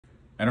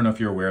I don't know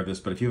if you're aware of this,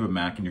 but if you have a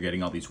Mac and you're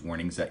getting all these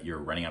warnings that you're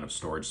running out of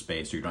storage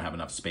space or you don't have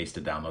enough space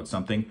to download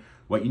something,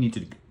 what you need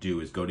to do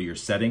is go to your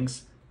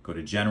settings, go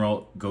to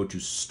general, go to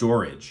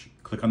storage,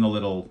 click on the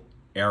little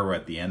arrow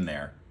at the end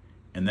there,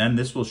 and then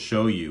this will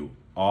show you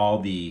all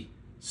the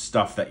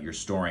stuff that you're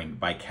storing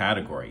by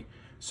category.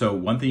 So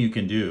one thing you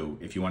can do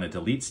if you want to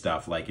delete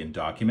stuff, like in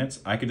documents,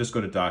 I could just go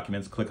to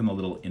documents, click on the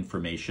little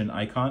information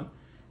icon,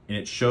 and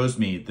it shows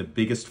me the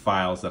biggest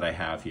files that I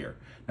have here.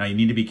 Now you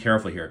need to be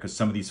careful here because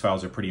some of these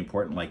files are pretty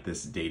important, like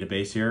this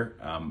database here.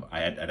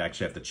 I'd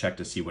actually have to check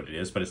to see what it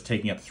is, but it's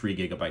taking up 3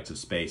 gigabytes of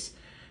space.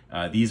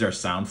 These are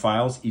sound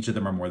files. Each of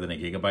them are more than 1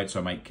 gigabyte, so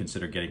I might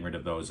consider getting rid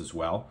of those as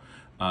well.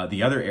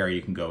 The other area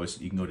you can go is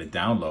you can go to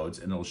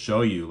downloads, and it'll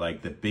show you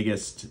like the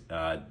biggest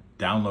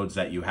downloads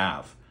that you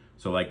have.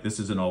 So like this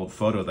is an old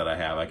photo that I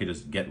have. I could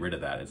just get rid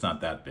of that. It's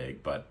not that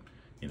big, but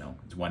you know,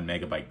 it's 1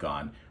 megabyte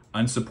gone.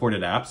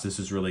 Unsupported apps, this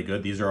is really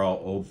good. These are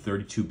all old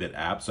 32-bit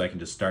apps, so I can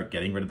just start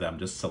getting rid of them.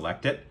 Just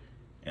select it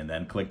and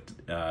then click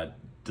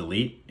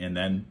delete, and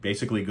then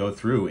basically go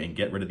through and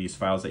get rid of these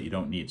files that you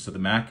don't need. So the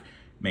Mac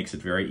makes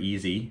it very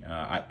easy.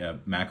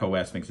 Mac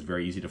OS makes it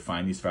very easy to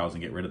find these files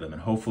and get rid of them.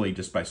 And hopefully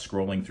just by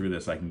scrolling through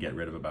this, I can get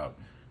rid of about,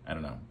 I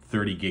don't know,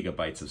 30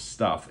 gigabytes of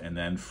stuff and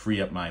then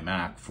free up my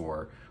Mac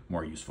for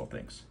more useful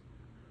things.